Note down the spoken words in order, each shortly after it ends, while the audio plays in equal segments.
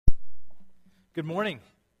Good morning.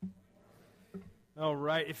 All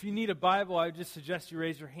right. If you need a Bible, I would just suggest you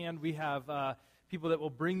raise your hand. We have people that will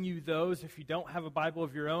bring you those. If you don't have a Bible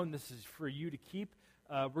of your own, this is for you to keep.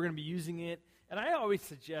 We're going to be using it. And I always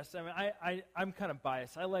suggest, I'm kind of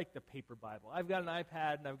biased. I like the paper Bible. I've got an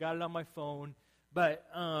iPad, and I've got it on my phone. But,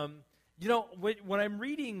 when I'm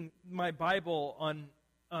reading my Bible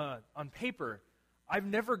on paper, I've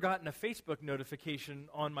never gotten a Facebook notification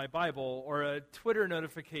on my Bible or a Twitter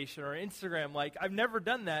notification or Instagram. I've never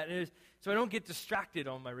done that, so I don't get distracted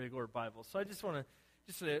on my regular Bible. So I just want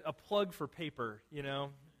to, a plug for paper,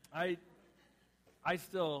 I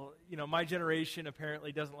still, my generation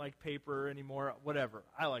apparently doesn't like paper anymore, whatever.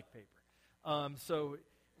 I like paper. So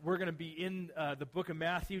we're going to be in the book of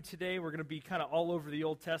Matthew today. We're going to be kind of all over the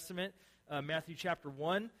Old Testament, Matthew chapter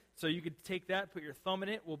 1. So you could take that, put your thumb in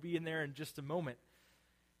it. We'll be in there in just a moment.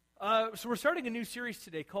 So we're starting a new series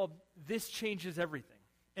today called This Changes Everything.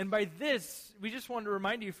 And by this, we just wanted to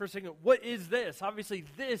remind you for a second, what is this? Obviously,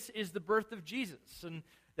 this is the birth of Jesus. And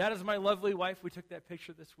that is my lovely wife. We took that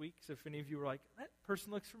picture this week. So if any of you were like, that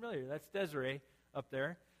person looks familiar, that's Desiree up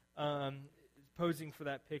there posing for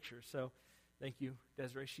that picture. So thank you,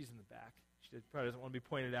 Desiree. She's in the back. She probably doesn't want to be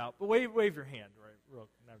pointed out. But wave your hand,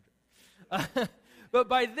 right? But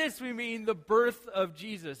by this, we mean the birth of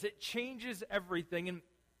Jesus. It changes everything. And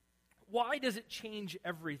why does it change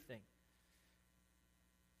everything?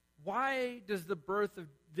 Why does the birth of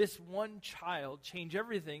this one child change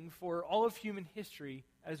everything for all of human history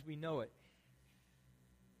as we know it?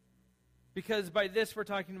 Because by this we're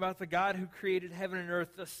talking about the God who created heaven and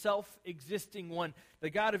earth, the self-existing one, the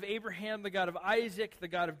God of Abraham, the God of Isaac, the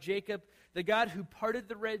God of Jacob, the God who parted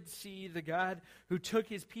the Red Sea, the God who took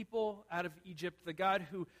his people out of Egypt, the God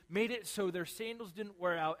who made it so their sandals didn't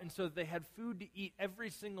wear out and so they had food to eat every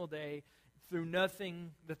single day through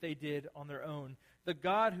nothing that they did on their own. The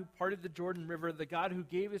God who parted the Jordan River, the God who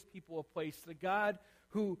gave his people a place, the God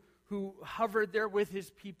who hovered there with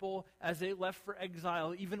his people as they left for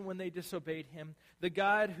exile, even when they disobeyed him. The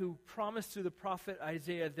God who promised through the prophet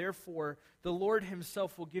Isaiah, therefore, the Lord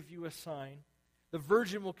himself will give you a sign. The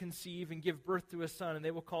virgin will conceive and give birth to a son, and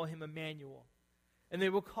they will call him Emmanuel. And they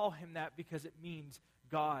will call him that because it means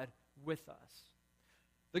God with us.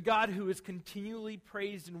 The God who is continually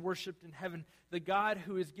praised and worshiped in heaven. The God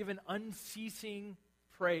who is given unceasing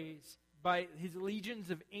praise by his legions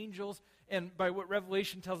of angels, and by what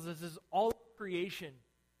Revelation tells us is all creation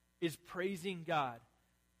is praising God,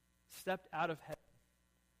 stepped out of heaven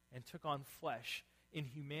and took on flesh in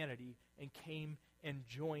humanity and came and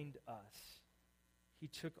joined us. He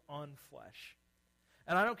took on flesh.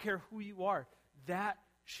 And I don't care who you are, that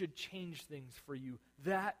should change things for you.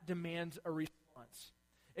 That demands a response.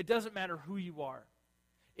 It doesn't matter who you are.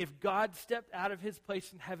 If God stepped out of his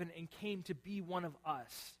place in heaven and came to be one of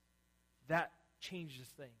us, that changes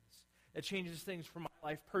things. That changes things for my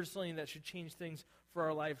life personally, and that should change things for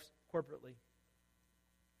our lives corporately.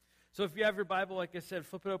 So if you have your Bible, like I said,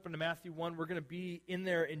 flip it open to Matthew 1. We're going to be in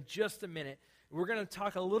there in just a minute. We're going to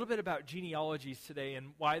talk a little bit about genealogies today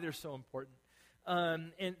and why they're so important.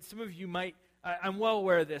 And some of you might, I'm well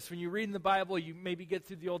aware of this. When you read in the Bible, you maybe get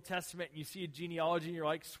through the Old Testament and you see a genealogy and you're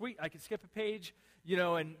like, sweet, I can skip a page,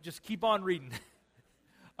 and just keep on reading.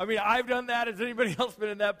 I mean, I've done that. Has anybody else been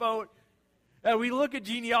in that boat? And we look at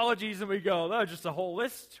genealogies and we go, oh, just a whole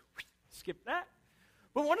list. Skip that.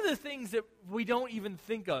 But one of the things that we don't even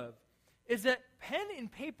think of is that pen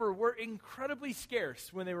and paper were incredibly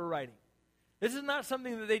scarce when they were writing. This is not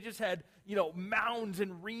something that they just had, mounds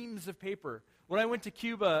and reams of paper. When I went to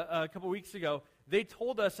Cuba a couple weeks ago, they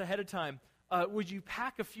told us ahead of time, would you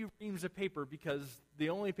pack a few reams of paper because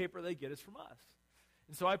the only paper they get is from us.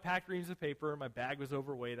 And so I packed reams of paper. My bag was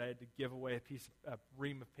overweight. I had to give away a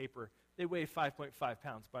ream of paper. They weigh 5.5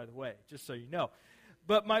 pounds, by the way, just so you know.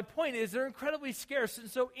 But my point is they're incredibly scarce. And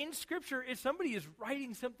so in Scripture, if somebody is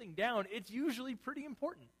writing something down, it's usually pretty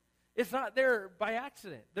important. It's not there by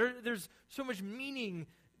accident. There's so much meaning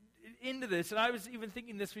into this. And I was even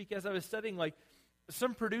thinking this week as I was studying,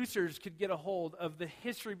 some producers could get a hold of the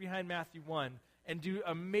history behind Matthew 1 and do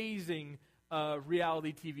amazing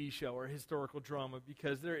reality TV show or historical drama,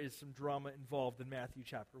 because there is some drama involved in Matthew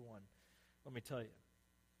chapter 1. Let me tell you.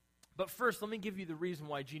 But first, let me give you the reason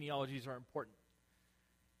why genealogies are important.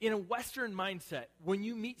 In a Western mindset, when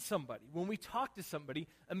you meet somebody, when we talk to somebody,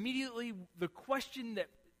 immediately the question that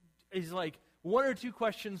is like one or two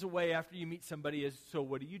questions away after you meet somebody is, so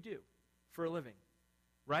what do you do for a living?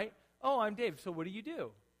 Right? Oh, I'm Dave. So what do you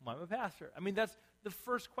do? Well, I'm a pastor. I mean, that's the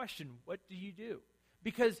first question. What do you do?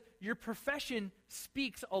 Because your profession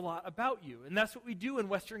speaks a lot about you, and that's what we do in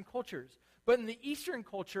Western cultures. But in the Eastern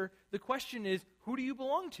culture, the question is, who do you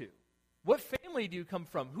belong to? What family do you come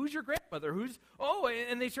from? Who's your grandmother?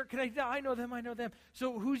 And they start connecting. I know them.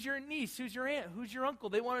 So who's your niece? Who's your aunt? Who's your uncle?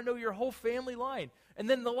 They want to know your whole family line. And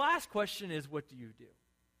then the last question is, what do you do?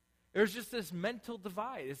 There's just this mental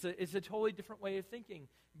divide. It's a totally different way of thinking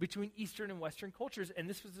between Eastern and Western cultures, and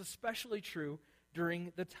this was especially true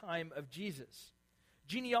during the time of Jesus.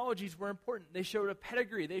 Genealogies were important. They showed a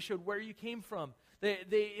pedigree. They showed where you came from.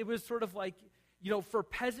 It was sort of like, for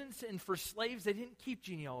peasants and for slaves, they didn't keep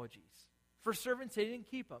genealogies. For servants, they didn't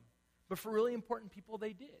keep them. But for really important people,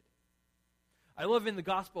 they did. I love in the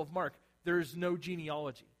Gospel of Mark, there's no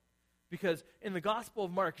genealogy. Because in the Gospel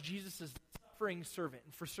of Mark, Jesus is the suffering servant.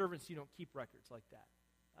 And for servants, you don't keep records like that.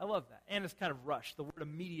 I love that. And it's kind of rushed. The word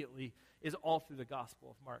immediately is all through the Gospel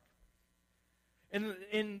of Mark.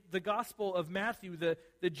 In the Gospel of Matthew,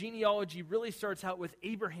 the genealogy really starts out with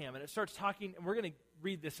Abraham. And it starts talking, and we're going to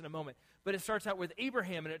read this in a moment, but it starts out with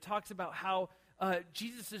Abraham, and it talks about how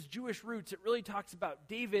Jesus' Jewish roots. It really talks about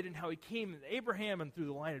David and how he came in Abraham and through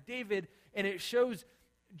the line of David, and it shows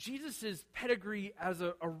Jesus' pedigree as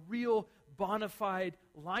a real bona fide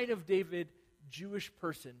line of David Jewish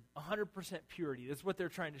person, 100% purity. That's what they're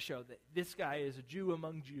trying to show, that this guy is a Jew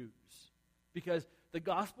among Jews, because the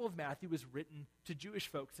Gospel of Matthew was written to Jewish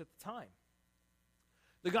folks at the time.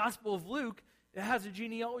 The Gospel of Luke, it has a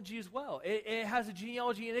genealogy as well. It has a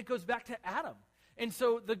genealogy, and it goes back to Adam. And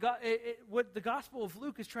so what the Gospel of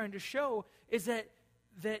Luke is trying to show is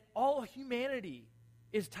that all humanity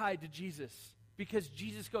is tied to Jesus, because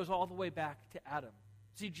Jesus goes all the way back to Adam.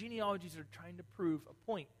 See, genealogies are trying to prove a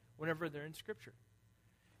point whenever they're in Scripture.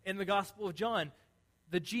 In the Gospel of John,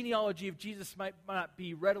 the genealogy of Jesus might not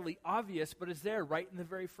be readily obvious, but is there right in the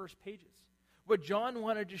very first pages. What John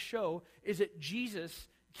wanted to show is that Jesus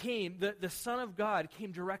came, the Son of God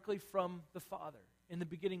came directly from the Father. In the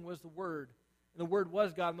beginning was the Word, and the Word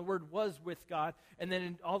was God, and the Word was with God. And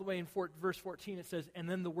then all the way in verse 14 it says, and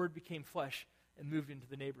then the Word became flesh and moved into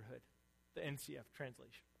the neighborhood, the NCF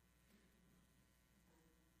translation.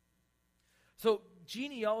 So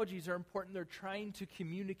genealogies are important. They're trying to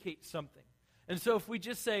communicate something. And so if we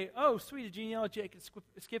just say, oh, sweet, a genealogy, I can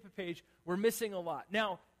skip a page, we're missing a lot.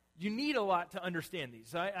 Now, you need a lot to understand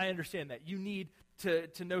these. I understand that. You need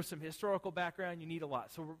to know some historical background. You need a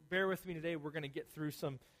lot. So bear with me today. We're going to get through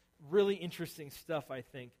some really interesting stuff, I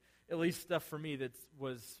think. At least stuff for me that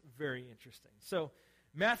was very interesting. So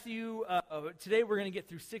Matthew, today we're going to get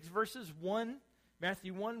through 6 verses.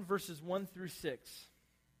 Matthew 1, verses 1 through 6.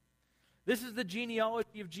 This is the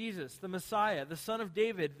genealogy of Jesus, the Messiah, the son of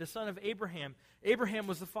David, the son of Abraham. Abraham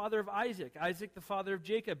was the father of Isaac, Isaac the father of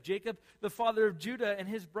Jacob, Jacob the father of Judah and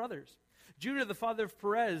his brothers, Judah the father of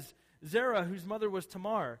Perez, Zerah whose mother was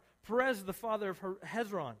Tamar, Perez the father of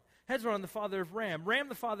Hezron, Hezron the father of Ram, Ram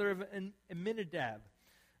the father of Amminadab,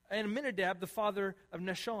 and Amminadab the father of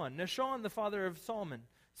Nahshon, Nahshon the father of Salmon,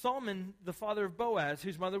 Salmon the father of Boaz,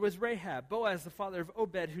 whose mother was Rahab, Boaz the father of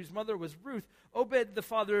Obed, whose mother was Ruth, Obed the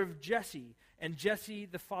father of Jesse, and Jesse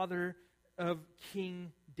the father of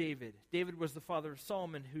King David. David was the father of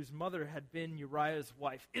Solomon, whose mother had been Uriah's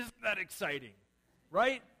wife. Isn't that exciting?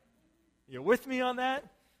 Right? You with me on that?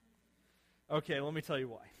 Okay, let me tell you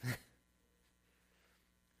why.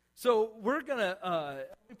 So we're going to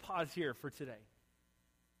let me pause here for today,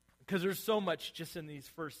 because there's so much just in these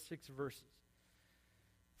first 6 verses.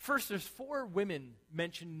 First, there's 4 women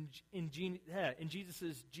mentioned in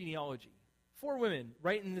Jesus' genealogy. 4 women,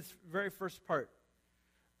 right in this very first part.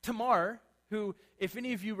 Tamar, who, if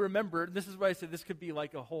any of you remember, this is why I said this could be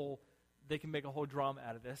like they can make a whole drama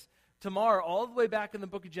out of this. Tamar, all the way back in the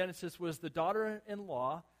book of Genesis, was the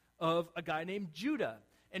daughter-in-law of a guy named Judah.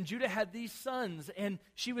 And Judah had these sons, and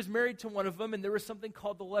she was married to one of them, and there was something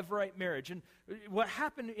called the Levirate marriage. And what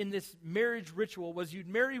happened in this marriage ritual was you'd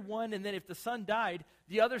marry one, and then if the son died,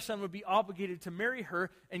 the other son would be obligated to marry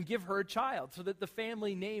her and give her a child so that the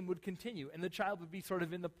family name would continue, and the child would be sort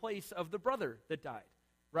of in the place of the brother that died,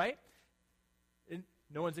 right? And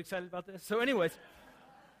no one's excited about this? So anyways,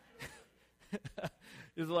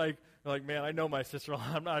 it's like, man, I know my sister-in-law.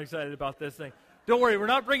 I'm not excited about this thing. Don't worry, we're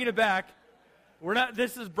not bringing it back.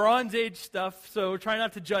 This is Bronze Age stuff, so try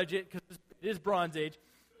not to judge it, because it is Bronze Age.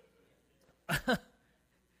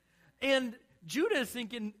 And Judah is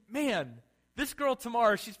thinking, man, this girl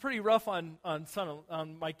Tamar, she's pretty rough on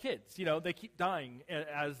my kids. You know, they keep dying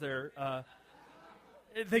as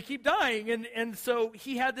they keep dying. And so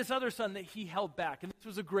he had this other son that he held back, and this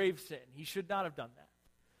was a grave sin. He should not have done that.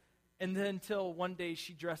 And then until one day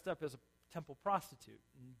she dressed up as a temple prostitute,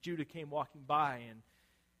 and Judah came walking by, and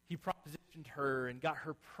he propositioned her and got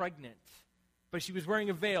her pregnant. But she was wearing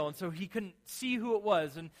a veil, and so he couldn't see who it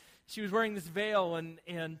was. And she was wearing this veil,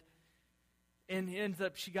 and And it ends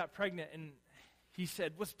up she got pregnant, and he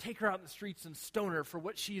said, let's take her out in the streets and stone her for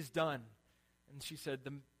what she has done. And she said,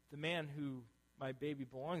 the man who my baby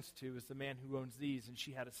belongs to is the man who owns these. And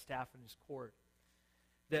she had a staff in his court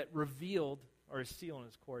that revealed, or a seal in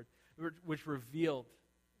his court, which revealed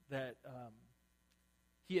that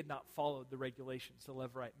he had not followed the regulations, the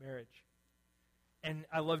Levirate marriage. And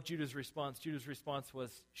I love Judah's response. Judah's response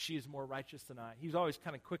was, she is more righteous than I. He was always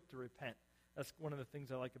kind of quick to repent. That's one of the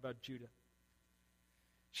things I like about Judah.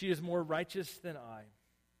 She is more righteous than I.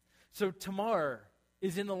 So Tamar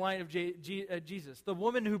is in the line of Jesus, the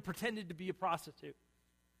woman who pretended to be a prostitute.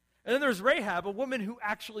 And then there's Rahab, a woman who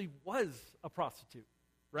actually was a prostitute,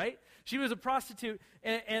 right? She was a prostitute,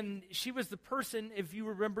 and she was the person, if you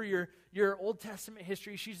remember your Old Testament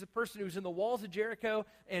history, she's the person who was in the walls of Jericho,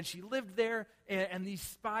 and she lived there, and these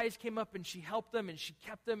spies came up, and she helped them, and she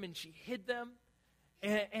kept them, and she hid them.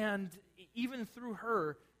 And even through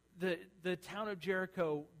her, the town of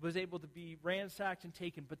Jericho was able to be ransacked and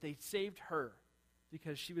taken, but they saved her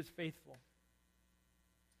because she was faithful.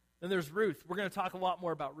 Then there's Ruth. We're going to talk a lot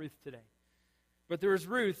more about Ruth today. But there was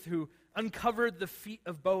Ruth who uncovered the feet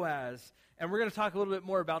of Boaz. And we're going to talk a little bit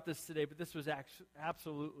more about this today, but this was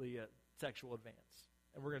absolutely a sexual advance.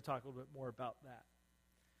 And we're going to talk a little bit more about that.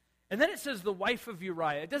 And then it says the wife of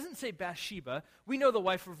Uriah. It doesn't say Bathsheba. We know the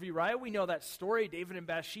wife of Uriah. We know that story, David and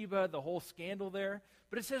Bathsheba, the whole scandal there.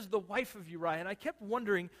 But it says the wife of Uriah. And I kept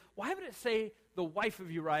wondering, why would it say the wife of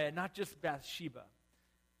Uriah, not just Bathsheba?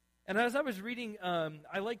 And as I was reading,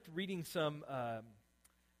 I liked reading some,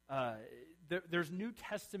 there's New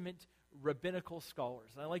Testament rabbinical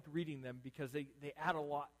scholars. And I liked reading them because they add a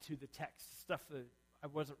lot to the text, stuff that I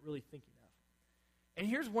wasn't really thinking of. And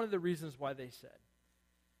here's one of the reasons why they said.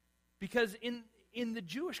 Because in the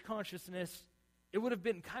Jewish consciousness, it would have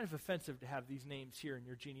been kind of offensive to have these names here in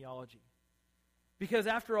your genealogy. Because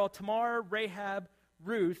after all, Tamar, Rahab,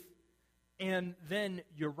 Ruth, and then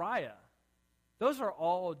Uriah, those are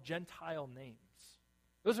all Gentile names.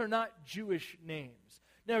 Those are not Jewish names.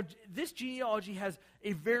 Now, this genealogy has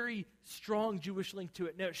a very strong Jewish link to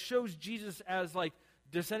it. Now, it shows Jesus as like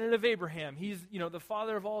descendant of Abraham. He's, the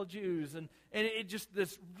father of all Jews. And it just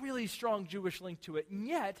this really strong Jewish link to it. And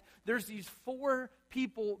yet, there's these 4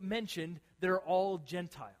 people mentioned that are all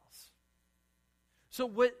Gentiles. So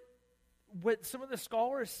what some of the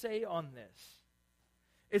scholars say on this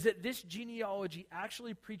is that this genealogy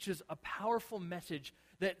actually preaches a powerful message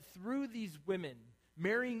that through these women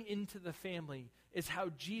marrying into the family is how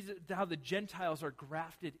the Gentiles are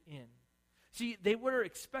grafted in. See, they were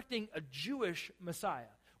expecting a Jewish Messiah,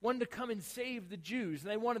 one to come and save the Jews.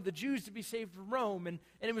 And they wanted the Jews to be saved from Rome, and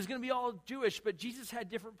it was going to be all Jewish, but Jesus had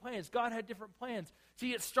different plans. God had different plans.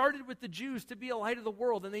 See, it started with the Jews to be a light of the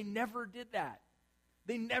world, and they never did that.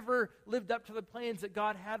 They never lived up to the plans that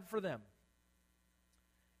God had for them.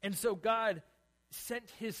 And so God sent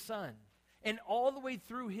his son, and all the way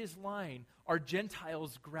through his line are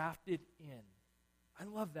Gentiles grafted in. I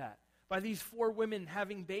love that. By these 4 women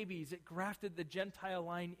having babies, it grafted the Gentile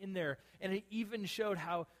line in there. And it even showed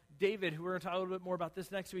how David, who we're going to talk a little bit more about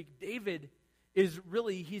this next week, David is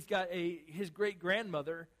really, his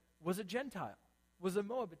great-grandmother was a Gentile, was a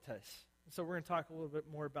Moabitess. So we're going to talk a little bit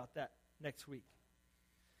more about that next week.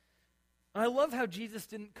 And I love how Jesus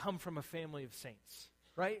didn't come from a family of saints,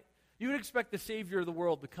 right? You would expect the Savior of the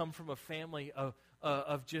world to come from a family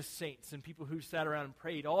of just saints and people who sat around and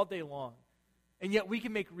prayed all day long. And yet we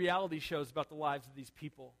can make reality shows about the lives of these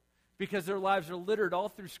people because their lives are littered all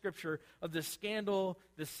through Scripture of the scandal,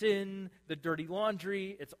 the sin, the dirty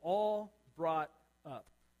laundry. It's all brought up.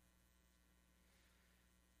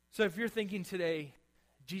 So if you're thinking today,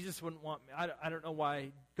 Jesus wouldn't want me, I don't know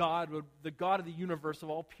why the God of the universe of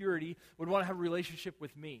all purity would want to have a relationship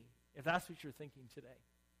with me. If that's what you're thinking today,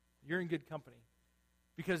 you're in good company.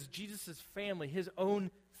 Because Jesus' family, his own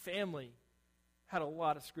family, had a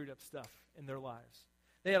lot of screwed up stuff in their lives.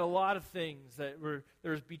 They had a lot of things there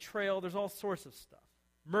was betrayal, there's all sorts of stuff.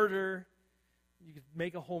 Murder, you could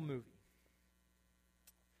make a whole movie.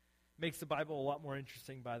 Makes the Bible a lot more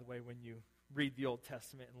interesting, by the way, when you read the Old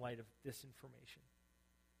Testament in light of this information.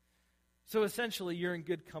 So essentially, you're in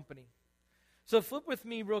good company. So flip with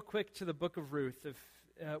me real quick to the book of Ruth.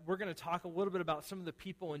 We're going to talk a little bit about some of the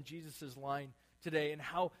people in Jesus' line today and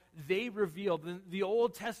how they revealed the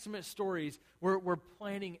Old Testament stories were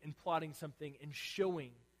planning and plotting something and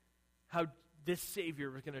showing how this Savior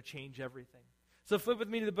was going to change everything. So flip with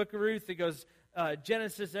me to the book of Ruth. It goes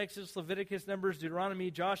Genesis, Exodus, Leviticus, Numbers,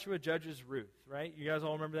 Deuteronomy, Joshua, Judges, Ruth, right? You guys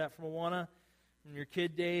all remember that from Awana from your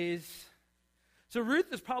kid days? So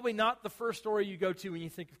Ruth is probably not the first story you go to when you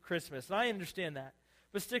think of Christmas, and I understand that.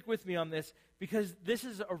 But stick with me on this, because this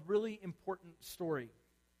is a really important story.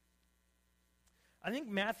 I think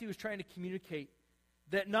Matthew is trying to communicate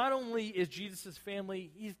that not only is Jesus'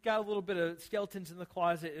 family, he's got a little bit of skeletons in the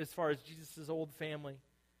closet as far as Jesus' old family,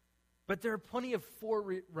 but there are plenty of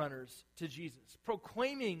forerunners to Jesus,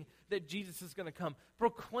 proclaiming that Jesus is going to come,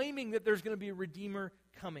 proclaiming that there's going to be a Redeemer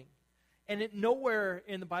coming. And nowhere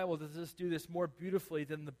in the Bible does this do this more beautifully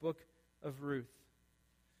than the book of Ruth.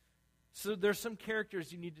 So there's some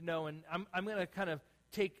characters you need to know, and I'm going to kind of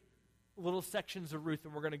take little sections of Ruth,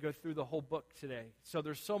 and we're going to go through the whole book today. So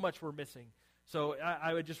there's so much we're missing. So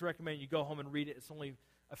I would just recommend you go home and read it. It's only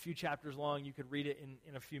a few chapters long. You could read it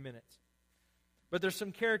in a few minutes. But there's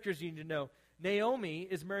some characters you need to know. Naomi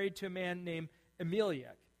is married to a man named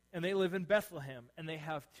Elimelech, and they live in Bethlehem, and they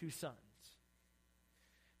have 2 sons.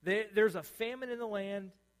 There's a famine in the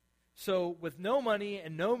land, so with no money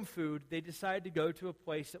and no food, they decide to go to a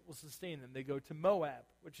place that will sustain them. They go to Moab,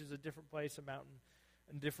 which is a different place, a mountain,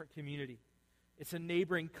 a different community. It's a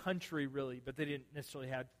neighboring country, really, but they didn't necessarily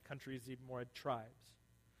have countries, even more had tribes.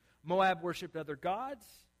 Moab worshipped other gods.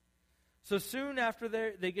 So soon after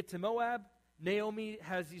they get to Moab, Naomi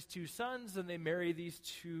has these 2 sons, and they marry these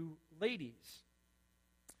 2 ladies.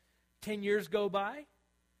 10 years go by.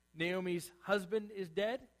 Naomi's husband is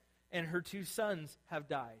dead, and her 2 sons have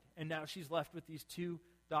died. And now she's left with these 2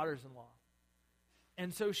 daughters-in-law.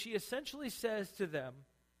 And so she essentially says to them,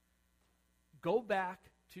 go back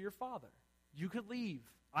to your father. You could leave.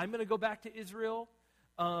 I'm going to go back to Israel.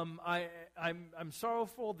 I'm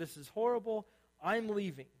sorrowful. This is horrible. I'm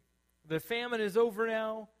leaving. The famine is over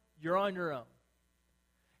now. You're on your own.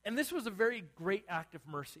 And this was a very great act of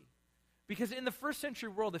mercy. Because in the first century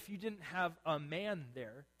world, if you didn't have a man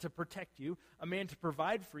there to protect you, a man to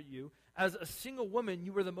provide for you, as a single woman,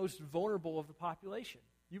 you were the most vulnerable of the population.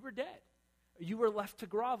 You were dead. You were left to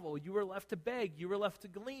grovel. You were left to beg. You were left to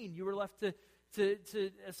glean. You were left to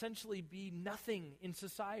essentially be nothing in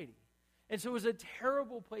society. And so it was a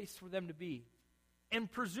terrible place for them to be. And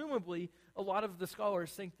presumably, a lot of the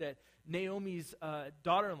scholars think that Naomi's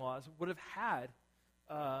daughter-in-laws would have had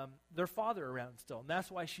their father around still. And that's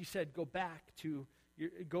why she said, go back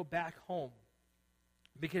home.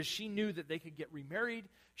 Because she knew that they could get remarried.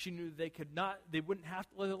 She knew they wouldn't have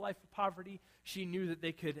to live a life of poverty. She knew that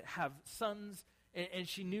they could have sons. And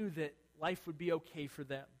she knew that life would be okay for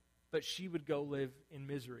them. But she would go live in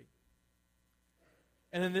misery.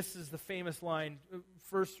 And then this is the famous line,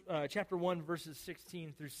 chapter 1, verses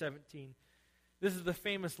 16 through 17. This is the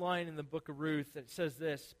famous line in the book of Ruth that says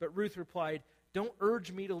this, but Ruth replied, don't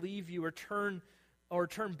urge me to leave you or turn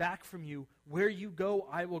back from you. Where you go,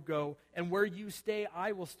 I will go, and where you stay,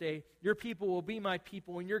 I will stay. Your people will be my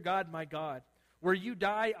people, and your God, my God. Where you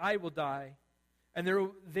die, I will die, and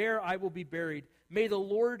there I will be buried. May the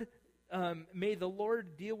Lord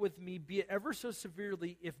deal with me, be it ever so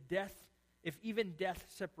severely, if even death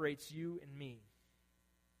separates you and me.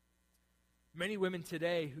 Many women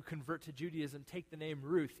today who convert to Judaism take the name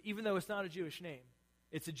Ruth, even though it's not a Jewish name.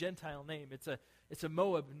 It's a Gentile name. It's a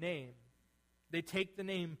Moab name. They take the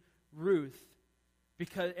name Ruth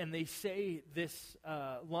and they say this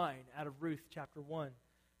line out of Ruth chapter 1,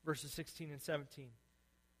 verses 16 and 17,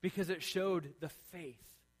 because it showed the faith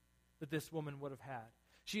that this woman would have had.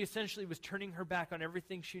 She essentially was turning her back on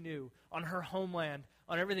everything she knew, on her homeland,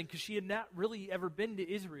 on everything, because she had not really ever been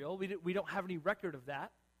to Israel. We don't have any record of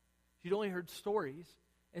that. She'd only heard stories.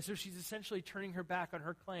 And so she's essentially turning her back on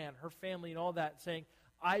her clan, her family, and all that, saying,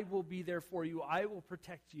 I will be there for you. I will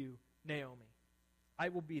protect you, Naomi. I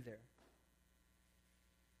will be there.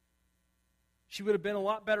 She would have been a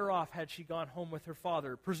lot better off had she gone home with her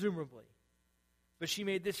father, presumably. But she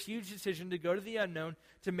made this huge decision to go to the unknown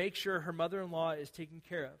to make sure her mother-in-law is taken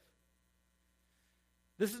care of.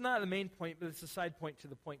 This is not the main point, but it's a side point to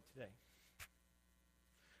the point today.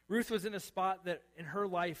 Ruth was in a spot that in her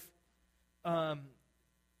life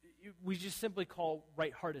we just simply call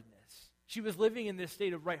right-heartedness. She was living in this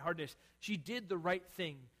state of right-heartedness. She did the right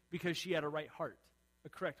thing because she had a right heart, a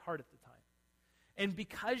correct heart at the time. And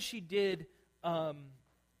because she did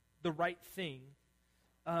the right thing,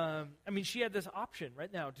 she had this option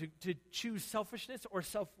right now to choose selfishness or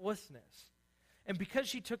selflessness. And because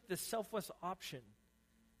she took the selfless option,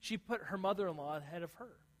 she put her mother-in-law ahead of her.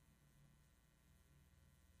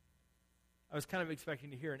 I was kind of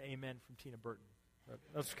expecting to hear an amen from Tina Burton. But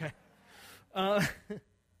that's okay.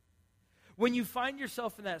 When you find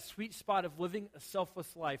yourself in that sweet spot of living a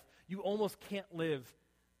selfless life, you almost can't live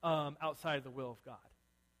outside of the will of God.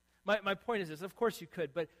 My point is this, of course you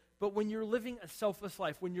could, but when you're living a selfless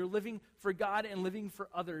life, when you're living for God and living for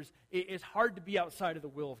others, it's hard to be outside of the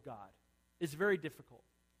will of God. It's very difficult.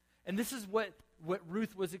 And this is what what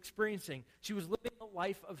Ruth was experiencing. She was living a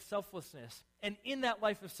life of selflessness. And in that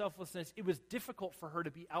life of selflessness, it was difficult for her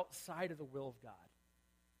to be outside of the will of God.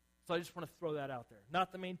 So I just want to throw that out there.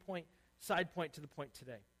 Not the main point, side point to the point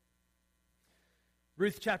today.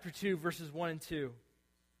 Ruth chapter 2, verses 1 and 2.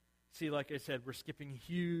 See, like I said, we're skipping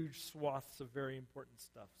huge swaths of very important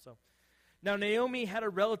stuff. So, now Naomi had a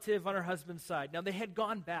relative on her husband's side. Now they had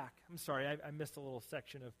gone back. I'm sorry, I missed a little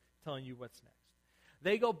section of telling you what's next.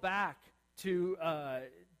 They go back to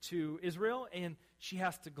Israel, and she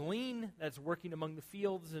has to glean. That's working among the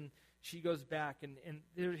fields, and she goes back, and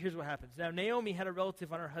here's what happens. Now Naomi had a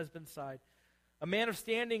relative on her husband's side, a man of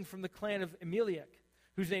standing from the clan of Elimelech,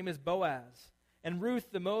 whose name is Boaz. And Ruth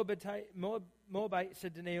the Moabite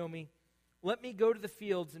said to Naomi, "Let me go to the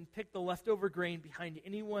fields and pick the leftover grain behind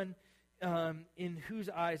anyone in whose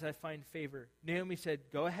eyes I find favor." Naomi said,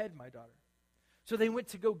 "Go ahead, my daughter." So they went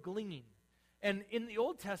to go glean. And in the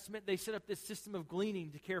Old Testament, they set up this system of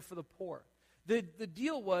gleaning to care for the poor. The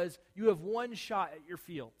deal was you have one shot at your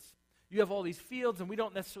fields. You have all these fields, and we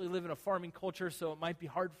don't necessarily live in a farming culture, so it might be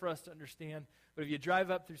hard for us to understand. But if you drive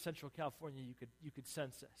up through Central California, you could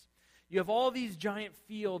sense this. You have all these giant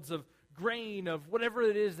fields of grain, of whatever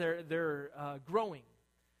it is they're growing.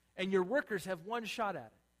 And your workers have one shot at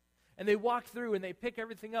it. And they walk through and they pick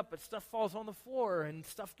everything up, but stuff falls on the floor and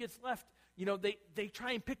stuff gets left. You know, they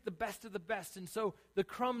try and pick the best of the best, and so the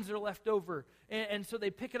crumbs are left over. And so they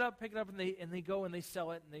pick it up, and they go and they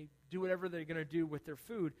sell it, and they do whatever they're going to do with their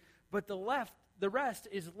food. But the rest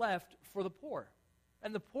is left for the poor.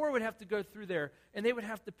 And the poor would have to go through there, and they would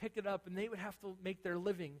have to pick it up, and they would have to make their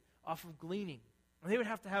living off of gleaning. And they would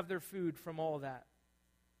have to have their food from all of that.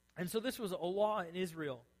 And so this was a law in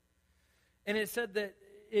Israel. And it said that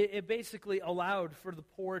it basically allowed for the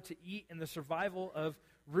poor to eat in the survival of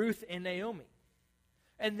Ruth and Naomi.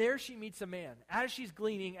 And there she meets a man. As she's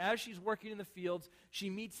gleaning, as she's working in the fields, she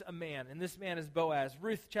meets a man. And this man is Boaz.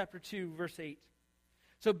 Ruth chapter 2, verse 8.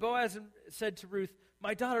 So Boaz said to Ruth,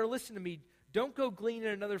 "My daughter, listen to me. Don't go glean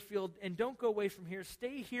in another field, and don't go away from here.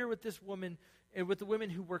 Stay here with this woman and with the women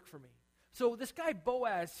who work for me." So this guy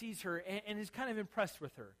Boaz sees her and is kind of impressed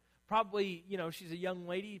with her. Probably, she's a young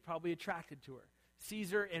lady, probably attracted to her.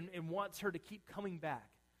 Sees her and wants her to keep coming back.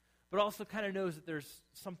 But also kind of knows that there's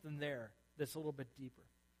something there that's a little bit deeper.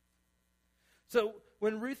 So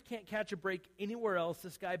when Ruth can't catch a break anywhere else,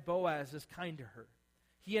 this guy Boaz is kind to her.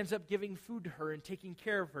 He ends up giving food to her and taking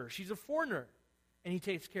care of her. She's a foreigner, and he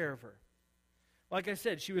takes care of her. Like I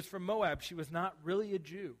said, she was from Moab. She was not really a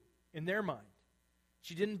Jew in their mind.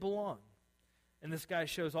 She didn't belong. And this guy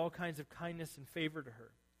shows all kinds of kindness and favor to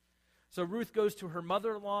her. So Ruth goes to her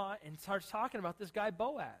mother-in-law and starts talking about this guy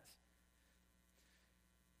Boaz.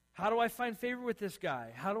 How do I find favor with this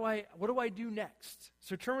guy? What do I do next?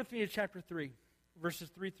 So turn with me to chapter 3, verses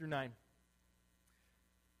 3 through 9.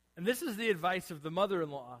 And this is the advice of the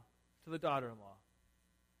mother-in-law to the daughter-in-law.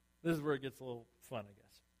 This is where it gets a little fun, I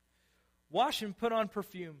guess. "Wash and put on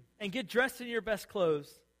perfume, and get dressed in your best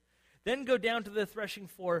clothes. Then go down to the threshing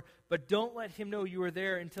floor, but don't let him know you are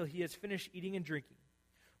there until he has finished eating and drinking.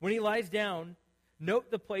 When he lies down,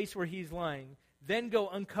 note the place where he's lying. Then go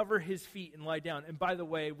uncover his feet and lie down." And by the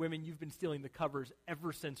way, women, you've been stealing the covers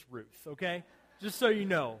ever since Ruth, okay? Just so you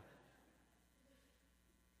know.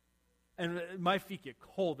 And my feet get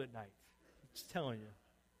cold at night. Just telling you.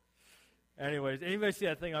 Anyways, anybody see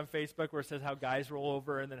that thing on Facebook where it says how guys roll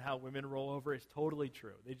over and then how women roll over? It's totally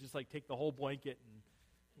true. They just take the whole blanket and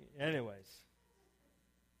anyways.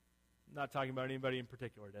 I'm not talking about anybody in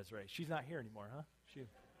particular, Desiree. She's not here anymore, huh?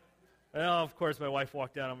 Well, of course, my wife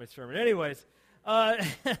walked down on my sermon. Anyways,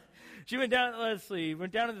 she went down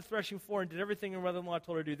to the threshing floor and did everything her mother-in-law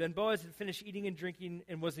told her to do. Then Boaz had finished eating and drinking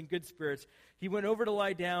and was in good spirits. He went over to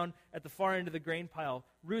lie down at the far end of the grain pile.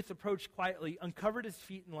 Ruth approached quietly, uncovered his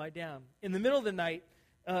feet, and lied down. In the middle of the night,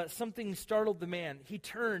 something startled the man. He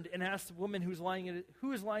turned and asked the woman who is lying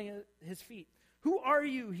at his feet. "Who are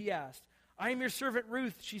you?" he asked. "I am your servant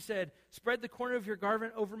Ruth," she said. "Spread the corner of your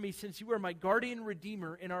garment over me, since you are my guardian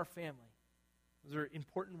redeemer in our family." Those are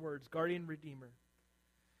important words, guardian redeemer.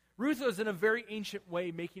 Ruth was in a very ancient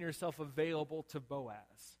way making herself available to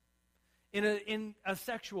Boaz in a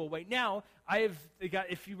sexual way. Now, they've got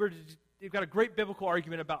a great biblical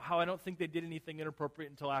argument about how I don't think they did anything inappropriate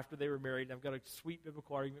until after they were married. I've got a sweet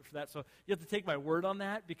biblical argument for that, so you have to take my word on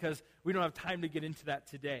that because we don't have time to get into that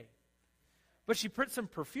today. But she put some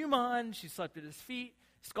perfume on. She slept at his feet.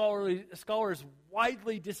 Scholars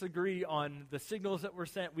widely disagree on the signals that were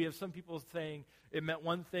sent. We have some people saying it meant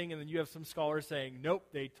one thing, and then you have some scholars saying, nope,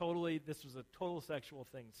 this was a total sexual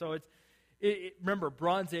thing. So remember,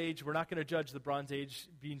 Bronze Age, we're not going to judge the Bronze Age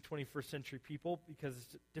being 21st century people because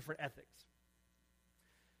it's different ethics.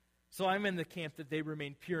 So I'm in the camp that they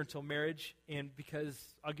remained pure until marriage, and because,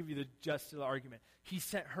 I'll give you the gist of the argument, he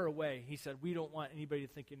sent her away. He said, we don't want anybody to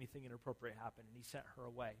think anything inappropriate happened, and he sent her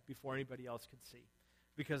away before anybody else could see,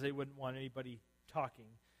 because they wouldn't want anybody talking.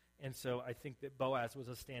 And so I think that Boaz was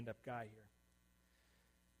a stand-up guy here.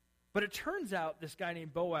 But it turns out this guy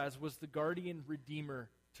named Boaz was the guardian redeemer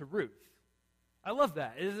to Ruth. I love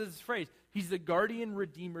that. It is this phrase. He's the guardian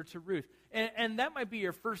redeemer to Ruth. And that might be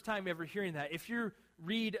your first time ever hearing that. If you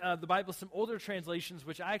read the Bible, some older translations,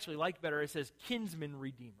 which I actually like better, it says kinsman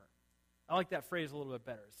redeemer. I like that phrase a little bit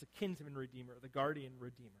better. It's the kinsman redeemer, the guardian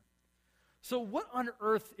redeemer. So what on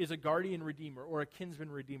earth is a guardian redeemer or a kinsman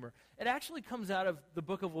redeemer? It actually comes out of the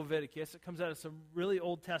book of Leviticus. It comes out of some really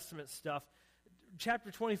Old Testament stuff. Chapter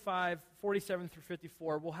 25, 47 through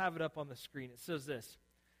 54, we'll have it up on the screen. It says this: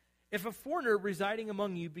 if a foreigner residing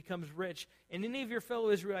among you becomes rich, and any of your fellow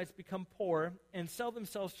Israelites become poor, and sell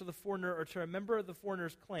themselves to the foreigner or to a member of the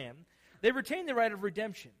foreigner's clan, they retain the right of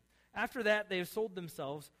redemption. After that, they have sold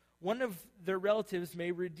themselves. One of their relatives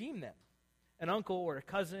may redeem them. An uncle or a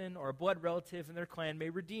cousin or a blood relative in their clan may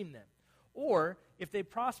redeem them. Or, if they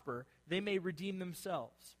prosper, they may redeem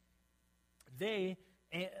themselves. They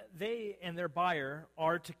and their buyer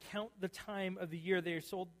are to count the time of the year they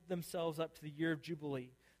sold themselves up to the year of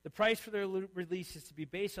Jubilee. The price for their release is to be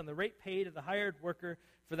based on the rate paid to the hired worker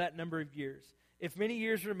for that number of years. If many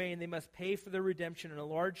years remain, they must pay for their redemption and a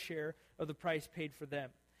large share of the price paid for them.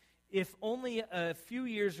 If only a few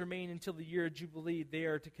years remain until the year of Jubilee, they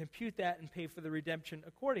are to compute that and pay for the redemption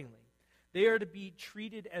accordingly. They are to be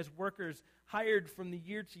treated as workers hired from the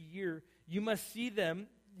year to year. You must see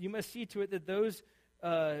to it that those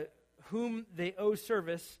whom they owe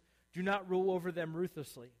service do not rule over them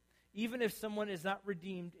ruthlessly. Even if someone is not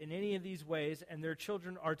redeemed in any of these ways, and their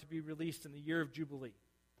children are to be released in the year of Jubilee.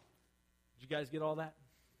 Did you guys get all that?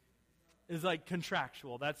 It's like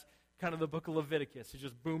contractual. That's kind of the book of Leviticus. It's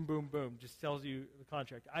just boom, boom, boom. Just tells you the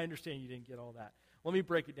contract. I understand you didn't get all that. Let me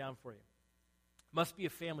break it down for you. Must be a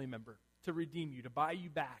family member to redeem you, to buy you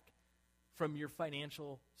back from your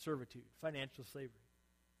financial servitude, financial slavery.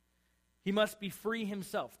 He must be free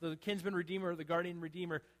himself. The kinsman redeemer or the guardian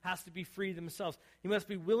redeemer has to be free themselves. He must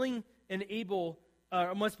be willing and able,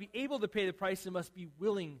 must be able to pay the price and must be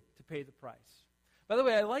willing to pay the price. By the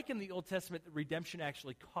way, I like in the Old Testament that redemption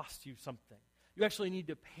actually costs you something. You actually need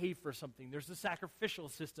to pay for something. There's a sacrificial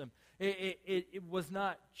system. It was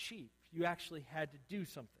not cheap. You actually had to do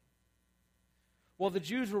something. While the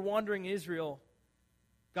Jews were wandering in Israel,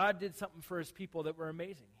 God did something for his people that were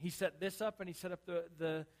amazing. He set this up, and he set up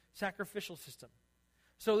the sacrificial system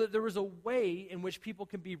so that there was a way in which people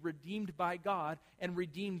can be redeemed by God and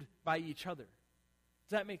redeemed by each other.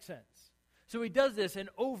 Does that make sense? So he does this, and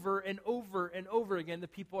over and over and over again, the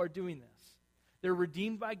people are doing this. They're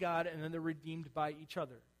redeemed by God, and then they're redeemed by each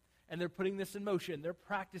other. And they're putting this in motion. They're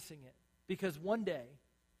practicing it because one day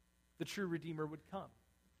the true Redeemer would come.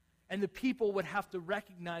 And the people would have to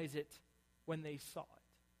recognize it when they saw it.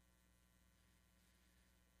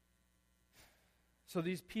 So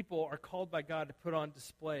these people are called by God to put on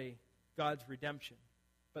display God's redemption,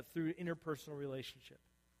 but through interpersonal relationship.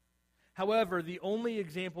 However, the only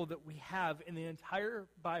example that we have in the entire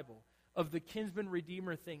Bible of the kinsman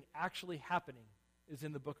redeemer thing actually happening is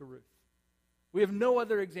in the book of Ruth. We have no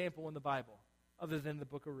other example in the Bible other than the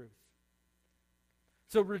book of Ruth.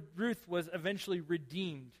 So Ruth was eventually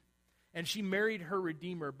redeemed, and she married her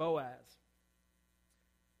redeemer, Boaz.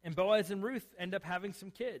 And Boaz and Ruth end up having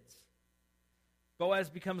some kids. Boaz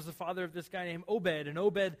becomes the father of this guy named Obed, and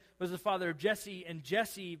Obed was the father of Jesse, and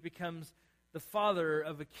Jesse becomes the father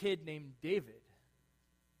of a kid named David,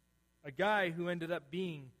 a guy who ended up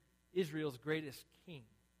being Israel's greatest king.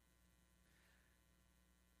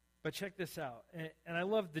 But check this out, and I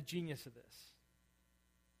love the genius of this.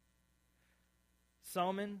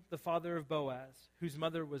 Solomon, the father of Boaz, whose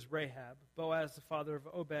mother was Rahab. Boaz, the father of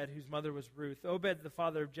Obed, whose mother was Ruth. Obed, the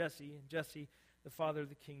father of Jesse, and Jesse, the father of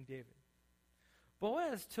the King David.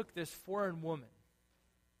 Boaz took this foreign woman,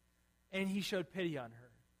 and he showed pity on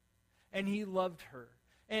her, and he loved her,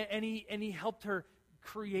 and he helped her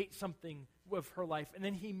create something with her life, and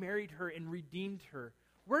then he married her and redeemed her.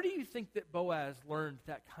 Where do you think that Boaz learned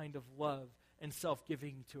that kind of love and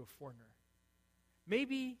self-giving to a foreigner?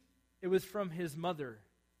 Maybe it was from his mother,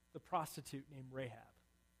 the prostitute named Rahab.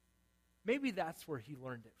 Maybe that's where he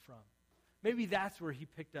learned it from. Maybe that's where he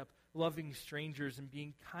picked up loving strangers and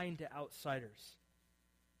being kind to outsiders.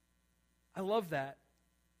 I love that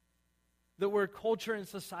where culture and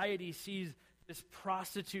society sees this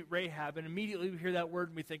prostitute Rahab, and immediately we hear that word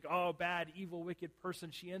and we think, oh, bad, evil, wicked person.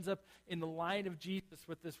 She ends up in the line of Jesus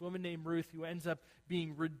with this woman named Ruth, who ends up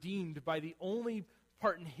being redeemed by the only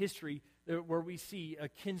part in history where we see a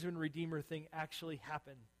kinsman redeemer thing actually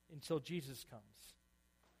happen until Jesus comes.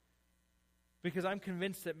 Because I'm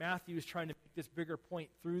convinced that Matthew is trying to make this bigger point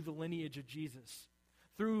through the lineage of Jesus,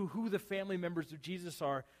 through who the family members of Jesus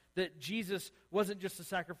are, that Jesus wasn't just a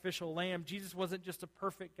sacrificial lamb. Jesus wasn't just a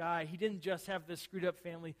perfect guy. He didn't just have this screwed up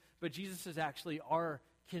family, but Jesus is actually our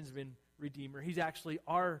kinsman redeemer. He's actually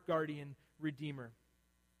our guardian redeemer.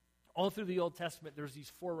 All through the Old Testament, there's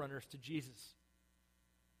these forerunners to Jesus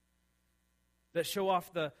that show off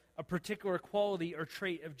a particular quality or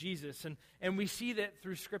trait of Jesus. And we see that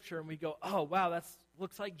through Scripture, and we go, oh, wow, that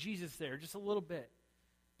looks like Jesus there, just a little bit.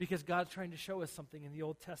 Because God's trying to show us something in the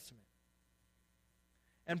Old Testament.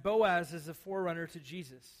 And Boaz is a forerunner to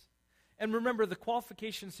Jesus. And remember, the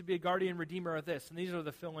qualifications to be a guardian redeemer are this, and these are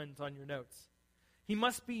the fill-ins on your notes. He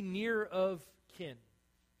must be near of kin.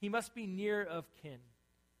 He must be near of kin.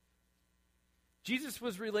 Jesus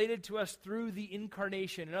was related to us through the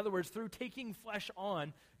incarnation. In other words, through taking flesh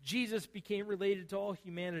on, Jesus became related to all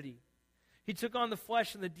humanity. He took on the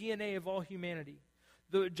flesh and the DNA of all humanity.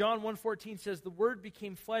 John 1:14 says, the Word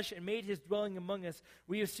became flesh and made his dwelling among us.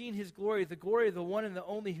 We have seen his glory, the glory of the one and the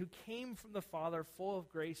only who came from the Father, full of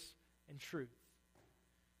grace and truth.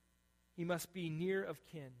 He must be near of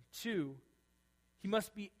kin. 2, he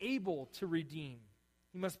must be able to redeem.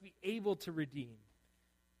 He must be able to redeem.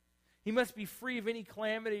 He must be free of any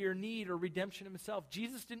calamity or need or redemption himself.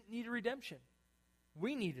 Jesus didn't need a redemption.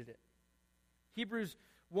 We needed it. Hebrews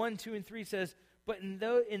 1, 2, and 3 says, but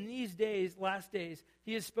in these days, last days,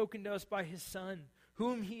 he has spoken to us by his Son,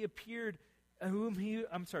 whom he appointed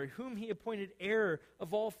heir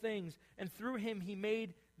of all things, and through him he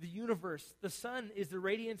made the universe. The Son is the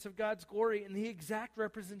radiance of God's glory and the exact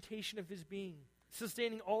representation of his being,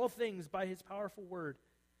 sustaining all things by his powerful word.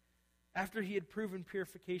 After he had proven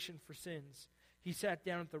purification for sins, he sat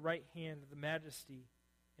down at the right hand of the Majesty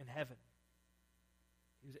in heaven.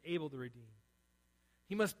 He was able to redeem.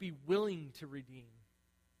 He must be willing to redeem.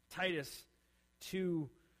 Titus 2,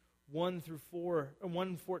 1 through 4,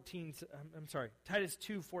 1:14. Titus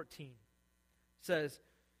 2:14 says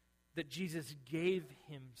that Jesus gave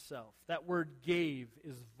himself. That word "gave"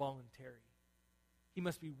 is voluntary. He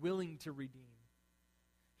must be willing to redeem.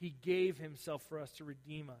 He gave himself for us to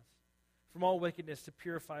redeem us from all wickedness, to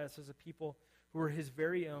purify us as a people who are his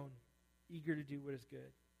very own, eager to do what is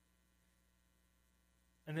good.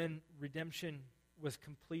 And then redemption was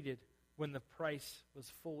completed when the price was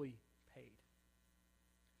fully paid.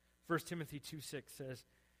 1 Timothy 2:6 says,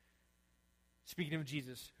 speaking of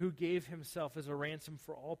Jesus, who gave himself as a ransom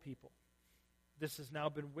for all people. This has now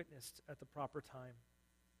been witnessed at the proper time.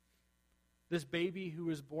 This baby who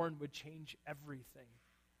was born would change everything.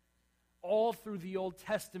 All through the Old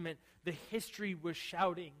Testament, the history was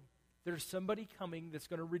shouting, there's somebody coming that's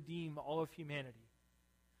going to redeem all of humanity.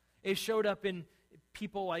 It showed up in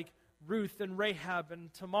people like Ruth and Rahab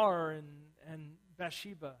and Tamar and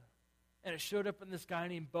Bathsheba. And it showed up in this guy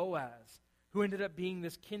named Boaz, who ended up being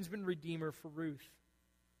this kinsman redeemer for Ruth.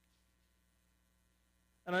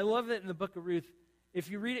 And I love that in the book of Ruth, if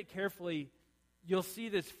you read it carefully, you'll see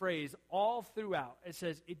this phrase all throughout. It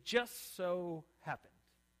says, it just so happened.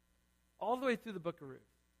 All the way through the book of Ruth.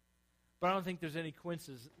 But I don't think there's any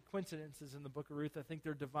coincidences in the book of Ruth. I think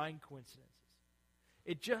they're divine coincidences.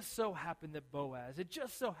 It just so happened that Boaz, it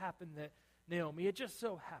just so happened that Naomi, it just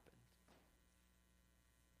so happened.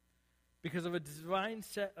 Because of a divine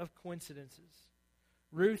set of coincidences,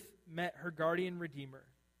 Ruth met her guardian redeemer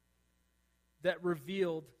that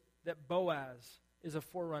revealed that Boaz is a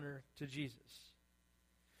forerunner to Jesus.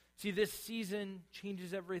 See, this season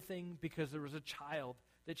changes everything because there was a child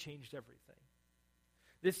that changed everything.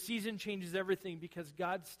 This season changes everything because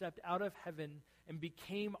God stepped out of heaven and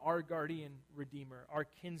became our guardian redeemer, our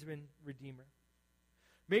kinsman redeemer.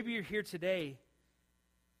 Maybe you're here today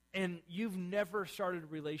and you've never started a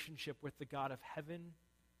relationship with the God of heaven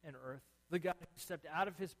and earth, the God who stepped out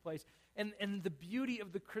of his place. And the beauty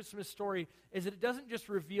of the Christmas story is that it doesn't just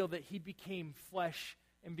reveal that he became flesh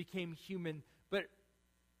and became human, but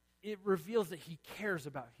it reveals that he cares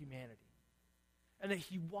about humanity and that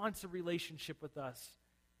he wants a relationship with us.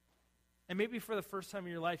 And maybe for the first time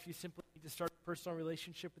in your life, you simply need to start a personal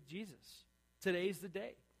relationship with Jesus. Today's the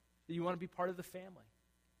day that you want to be part of the family.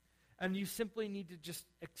 And you simply need to just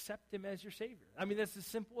accept him as your Savior. I mean, that's as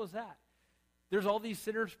simple as that. There's all these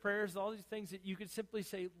sinner's prayers, all these things that you could simply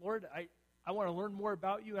say, Lord, I want to learn more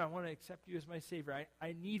about you, and I want to accept you as my Savior.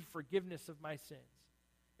 I need forgiveness of my sins.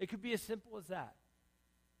 It could be as simple as that.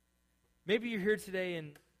 Maybe you're here today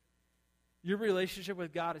and your relationship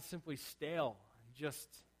with God is simply stale and just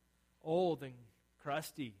old and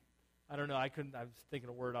crusty. I don't know. I was thinking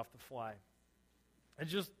a word off the fly. and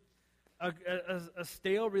just a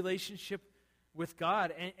stale relationship with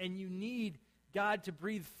God. And you need God to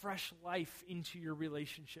breathe fresh life into your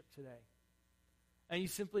relationship today. And you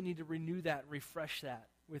simply need to renew that, refresh that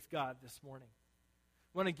with God this morning.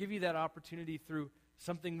 I want to give you that opportunity through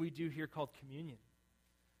something we do here called communion.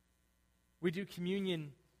 We do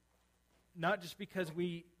communion not just because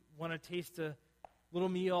we want to taste a little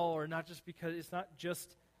meal, or not just because it's not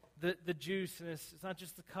just the juice, and it's not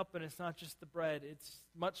just the cup, and it's not just the bread. It's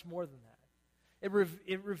much more than that.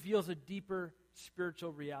 It reveals a deeper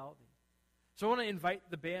spiritual reality. So I want to invite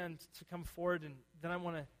the band to come forward, and then I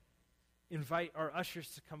want to invite our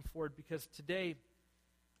ushers to come forward, because today,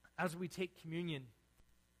 as we take communion,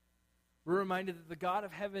 we're reminded that the God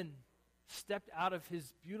of heaven stepped out of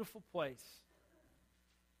his beautiful place,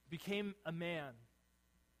 became a man,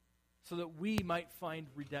 so that we might find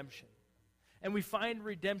redemption. And we find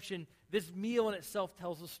redemption. This meal in itself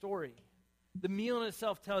tells a story. The meal in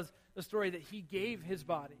itself tells the story that he gave his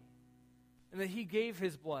body and that he gave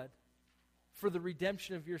his blood for the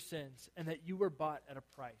redemption of your sins, and that you were bought at a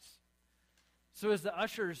price. So as the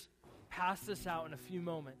ushers pass this out in a few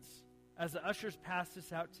moments, as the ushers pass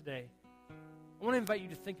this out today, I want to invite you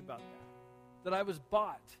to think about that I was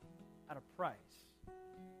bought at a price,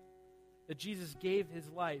 that Jesus gave his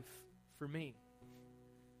life for me.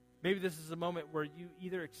 Maybe this is a moment where you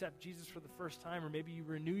either accept Jesus for the first time, or maybe you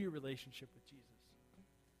renew your relationship with Jesus.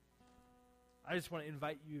 I just want to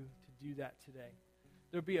invite you to do that today.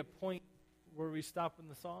 There'll be a point where we stop in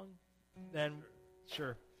the song, then,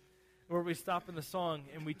 sure, where we stop in the song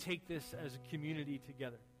and we take this as a community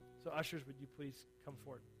together. So ushers, would you please come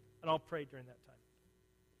forward? And I'll pray during that time.